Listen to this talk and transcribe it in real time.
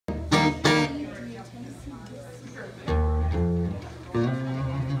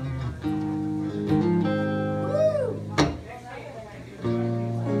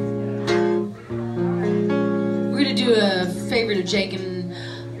favorite of Jake and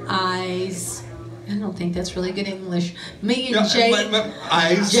I's. I don't think that's really good English. Me and Jake.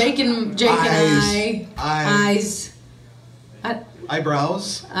 Jake and I's.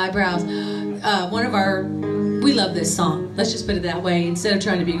 Eyebrows. One of our. We love this song. Let's just put it that way instead of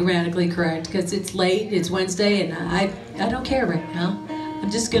trying to be grammatically correct because it's late. It's Wednesday, and I don't care right now. I'm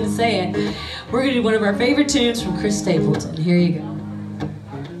just gonna say it. We're gonna do one of our favorite tunes from Chris Stapleton. Here you go.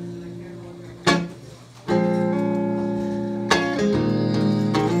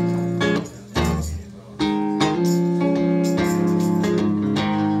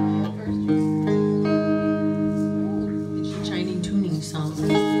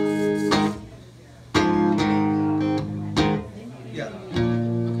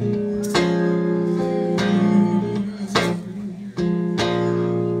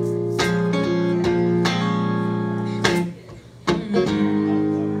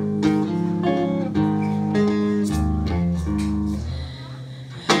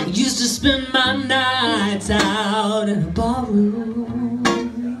 Used to spend my nights out in a barroom,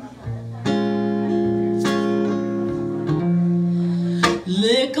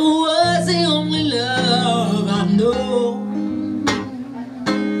 liquor was the only love I know.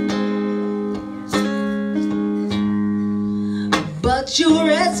 But you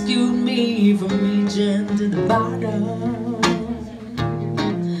rescued me from reaching to the bottom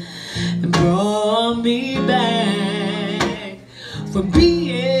and brought me back from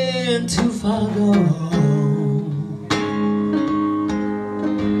being too far gone.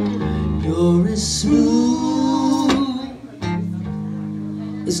 You're as smooth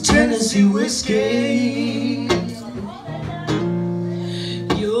as Tennessee whiskey.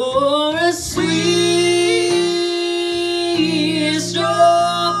 You're as sweet as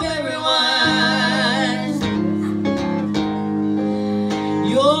strawberry wine.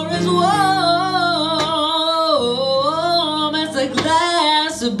 You're as warm as a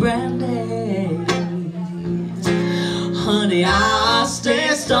glass of brandy. Honey, I'll stay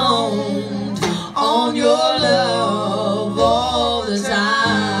stoned on your love all the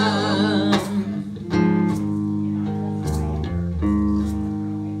time.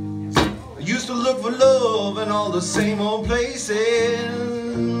 I used to look for love in all the same old places.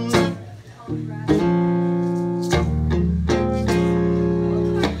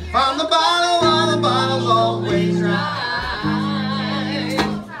 Found the bottle while the bottle's always dry.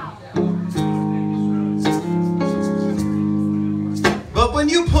 But when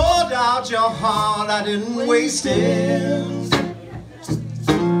you poured out your heart, I didn't waste it.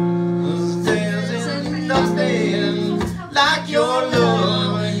 'Cause there's nothing like your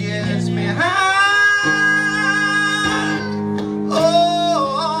love gets me high.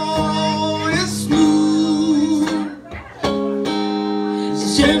 Oh, it's smooth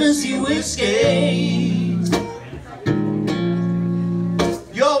as Tennessee whiskey.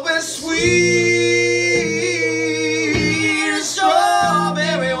 You're as sweet as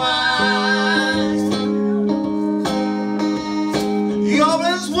strawberry wine. You're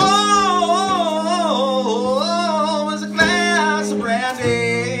as warm as a glass of brandy.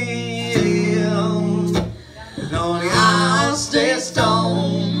 Honey, I'll stay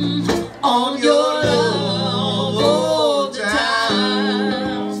stoned on your love all the time.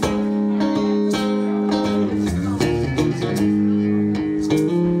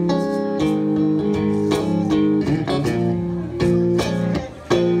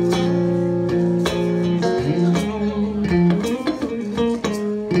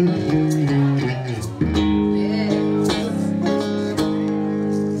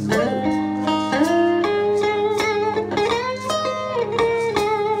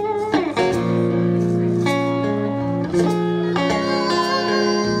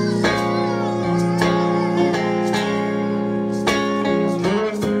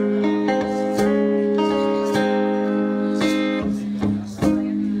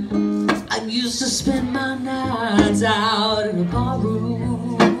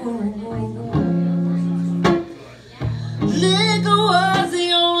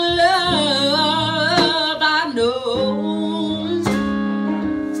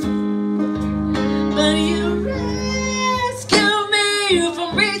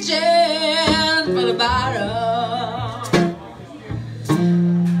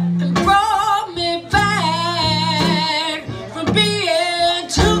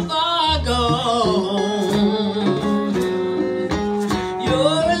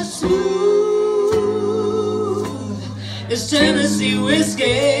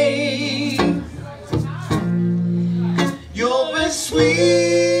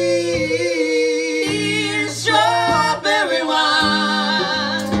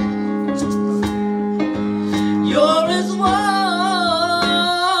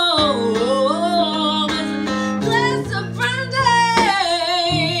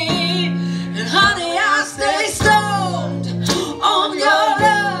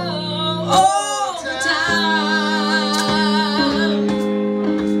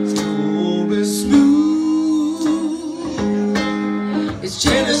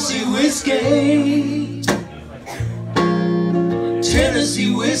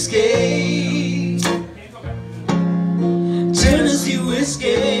 whiskey, Tennessee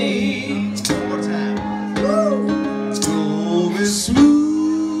whiskey. One more time. Woo! It's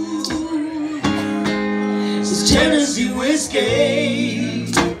smooth. It's Tennessee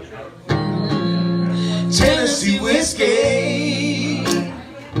whiskey, Tennessee whiskey,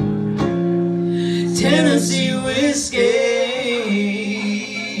 Tennessee whiskey.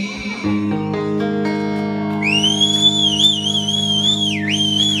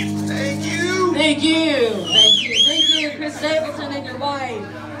 Thank you. Thank you. Thank you. Thank you, Chris Stapleton and your wife.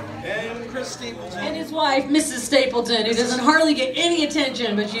 And Chris Stapleton. And his wife, Mrs. Stapleton, who doesn't hardly get any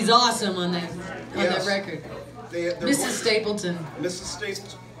attention, but she's awesome on that record. Mrs. Stapleton. Mrs.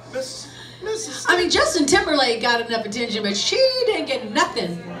 Stapleton. Mrs. I mean, Justin Timberlake got enough attention, but she didn't get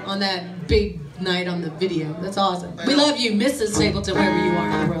nothing on that big night on the video. That's awesome. We love you, Mrs. Stapleton, wherever you are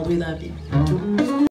in the world. We love you.